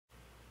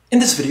In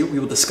this video, we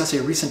will discuss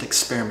a recent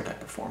experiment I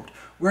performed,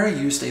 where I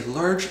used a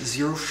large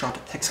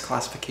zero-shot text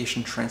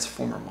classification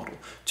transformer model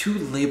to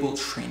label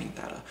training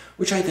data,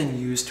 which I then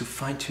used to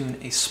fine-tune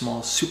a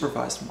small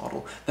supervised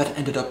model that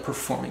ended up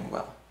performing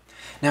well.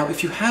 Now,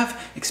 if you have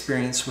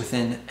experience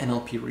within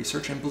NLP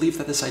research and believe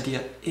that this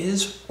idea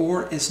is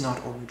or is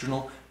not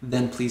original,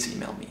 then please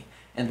email me,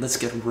 and let's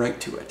get right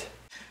to it.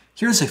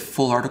 Here's a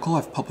full article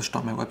I've published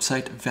on my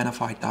website,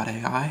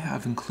 vanify.ai.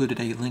 I've included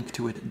a link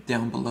to it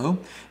down below.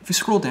 If you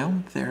scroll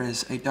down, there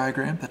is a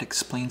diagram that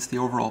explains the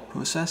overall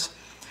process.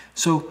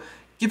 So,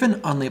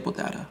 given unlabeled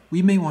data,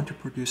 we may want to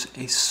produce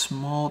a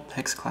small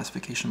text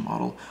classification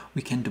model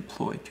we can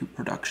deploy to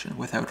production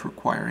without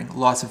requiring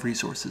lots of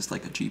resources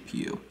like a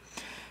GPU.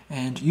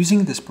 And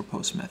using this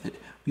proposed method,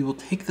 we will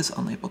take this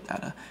unlabeled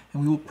data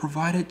and we will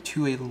provide it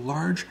to a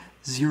large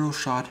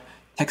zero-shot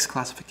text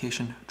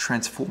classification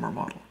transformer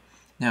model.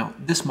 Now,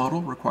 this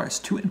model requires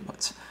two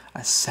inputs,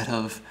 a set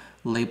of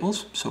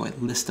labels, so a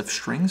list of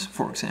strings,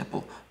 for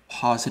example,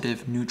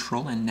 positive,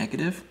 neutral, and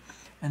negative,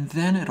 and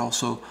then it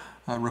also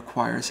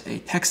requires a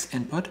text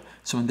input.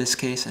 So in this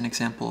case, an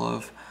example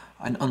of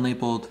an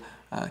unlabeled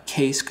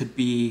case could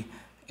be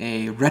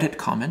a Reddit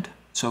comment.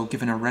 So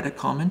given a Reddit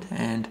comment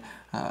and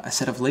a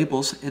set of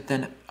labels, it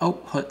then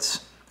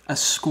outputs a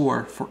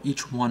score for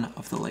each one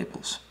of the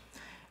labels.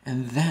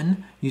 And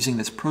then, using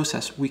this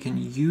process, we can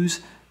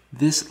use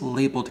this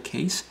labeled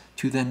case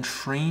to then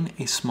train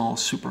a small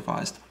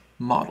supervised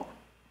model.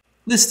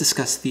 Let's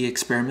discuss the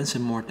experiments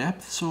in more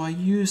depth. So I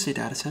used a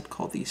dataset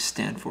called the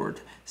Stanford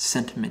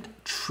Sentiment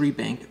Tree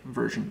Bank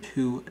version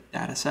 2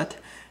 dataset,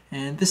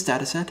 and this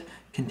dataset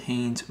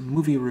contains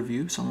movie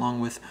reviews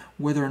along with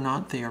whether or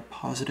not they are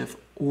positive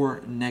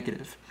or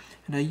negative.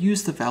 And I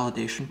used the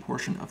validation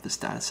portion of this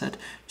dataset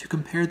to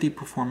compare the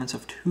performance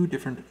of two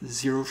different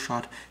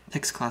zero-shot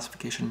text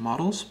classification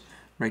models,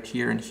 right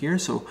here and here.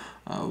 So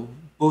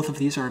both of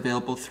these are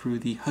available through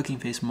the Hugging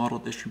Face Model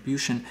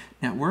Distribution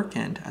Network,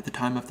 and at the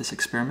time of this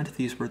experiment,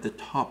 these were the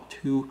top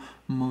two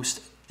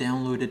most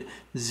downloaded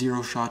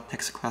zero-shot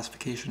text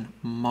classification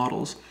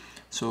models.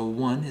 So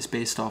one is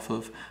based off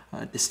of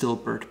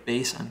Distilbert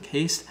base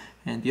uncased,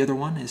 and the other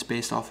one is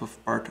based off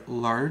of BART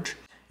large.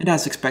 And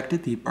as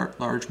expected, the BART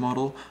large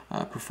model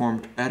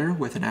performed better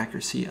with an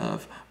accuracy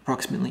of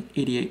approximately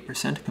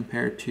 88%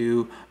 compared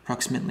to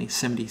approximately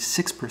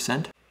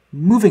 76%.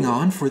 Moving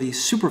on, for the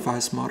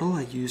supervised model,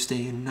 I used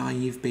a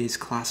naive Bayes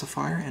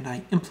classifier and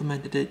I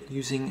implemented it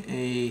using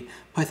a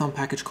Python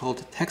package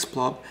called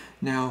TextBlob.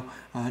 Now,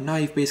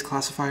 naive Bayes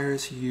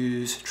classifiers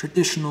use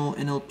traditional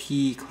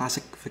NLP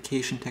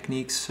classification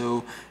techniques,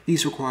 so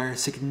these require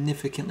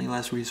significantly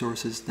less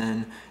resources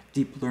than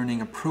deep learning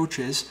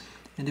approaches.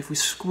 And if we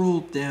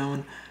scroll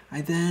down,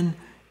 I then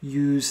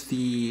use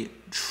the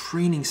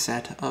training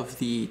set of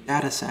the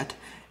data set,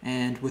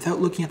 and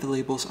without looking at the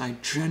labels, I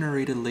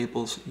generated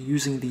labels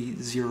using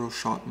the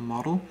zero-shot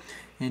model.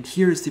 And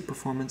here is the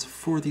performance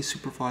for the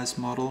supervised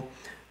model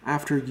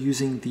after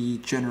using the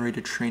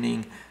generated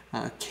training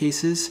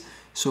cases.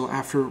 So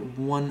after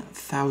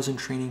 1,000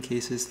 training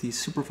cases, the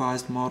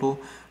supervised model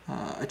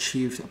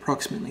achieved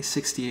approximately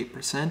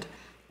 68%.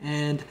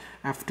 And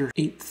after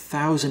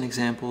 8,000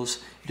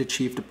 examples, it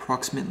achieved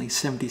approximately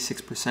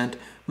 76%,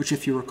 which,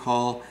 if you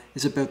recall,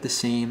 is about the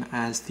same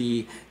as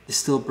the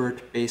Distilbert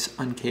base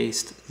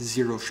uncased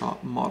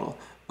zero-shot model.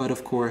 But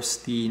of course,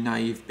 the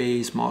naive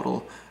Bayes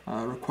model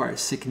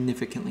requires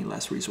significantly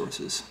less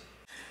resources.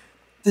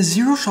 The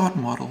zero-shot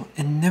model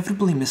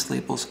inevitably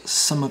mislabels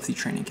some of the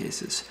training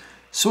cases,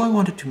 so I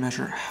wanted to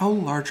measure how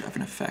large of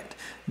an effect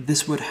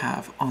this would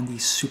have on the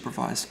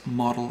supervised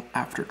model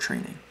after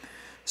training.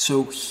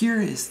 So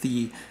here is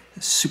the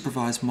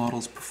supervised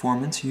model's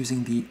performance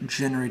using the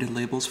generated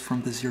labels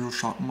from the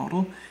zero-shot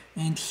model,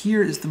 and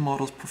here is the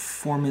model's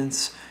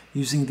performance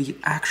using the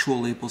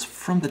actual labels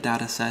from the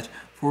dataset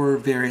for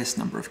various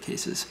number of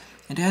cases.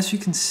 And as you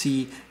can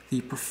see,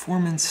 the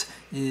performance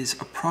is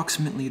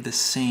approximately the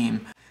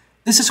same.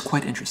 This is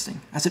quite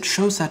interesting, as it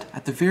shows that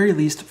at the very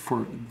least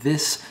for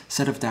this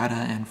set of data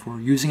and for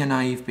using a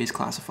naive Bayes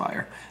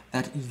classifier,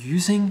 that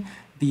using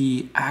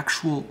the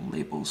actual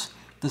labels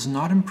does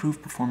not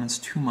improve performance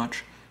too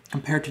much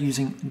compared to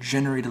using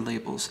generated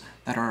labels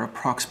that are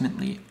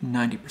approximately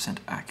 90%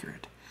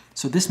 accurate.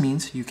 So this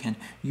means you can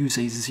use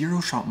a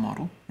zero-shot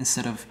model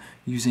instead of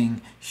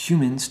using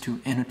humans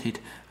to annotate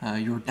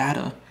your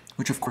data,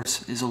 which of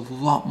course is a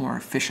lot more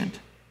efficient.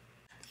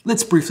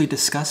 Let's briefly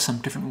discuss some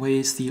different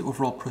ways the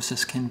overall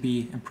process can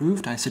be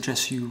improved. I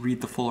suggest you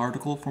read the full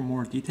article for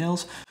more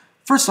details.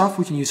 First off,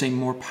 we can use a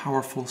more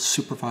powerful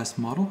supervised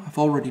model. I've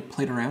already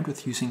played around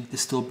with using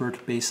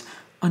Distilbert base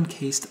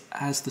uncased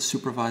as the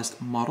supervised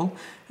model,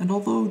 and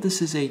although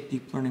this is a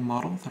deep learning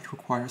model that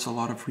requires a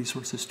lot of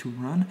resources to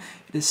run,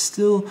 it is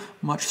still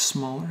much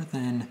smaller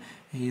than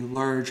a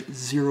large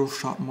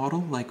zero-shot model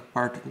like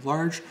BART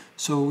large,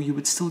 so you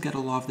would still get a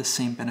lot of the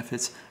same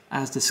benefits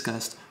as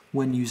discussed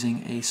when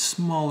using a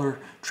smaller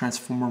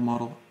transformer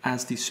model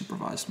as the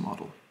supervised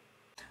model.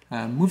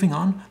 Moving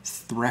on,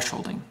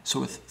 thresholding. So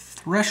with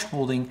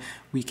thresholding,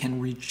 we can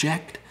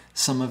reject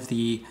some of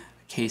the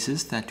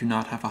cases that do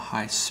not have a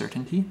high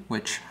certainty,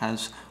 which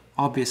has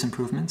obvious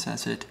improvements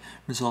as it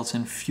results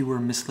in fewer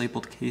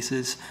mislabeled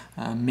cases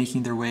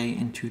making their way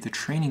into the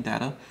training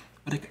data,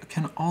 but it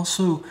can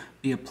also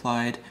be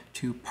applied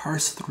to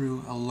parse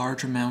through a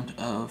large amount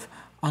of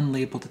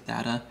unlabeled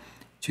data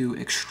to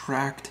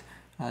extract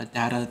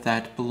data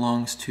that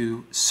belongs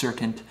to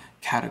certain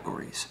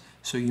categories.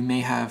 So you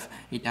may have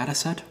a data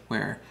set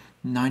where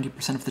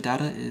 90% of the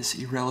data is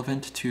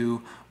irrelevant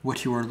to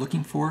what you are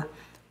looking for,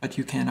 but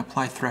you can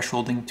apply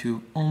thresholding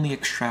to only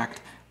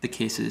extract the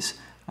cases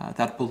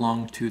that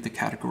belong to the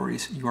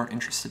categories you are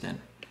interested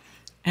in.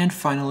 And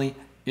finally,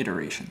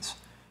 iterations.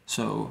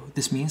 So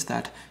this means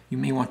that you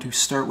may want to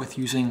start with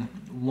using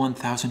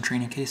 1,000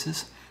 training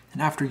cases,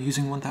 and after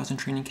using 1,000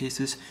 training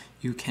cases,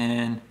 you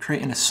can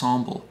create an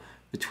ensemble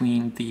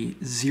between the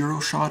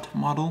zero-shot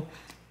model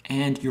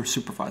and your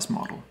supervised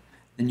model.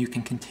 Then you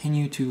can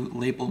continue to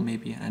label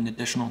maybe an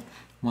additional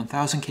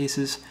 1,000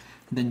 cases,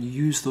 and then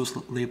use those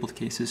labeled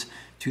cases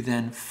to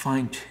then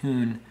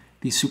fine-tune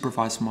the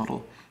supervised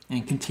model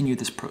and continue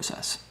this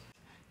process.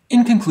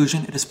 In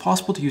conclusion, it is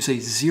possible to use a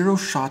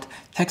zero-shot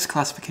text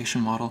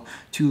classification model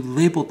to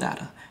label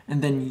data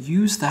and then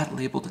use that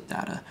labeled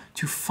data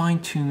to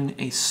fine-tune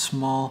a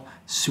small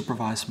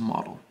supervised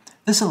model.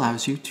 This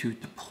allows you to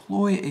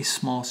deploy a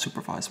small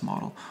supervised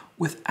model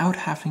without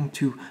having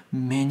to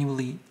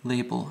manually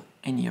label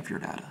any of your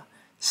data.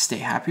 Stay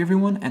happy,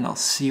 everyone, and I'll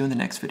see you in the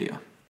next video.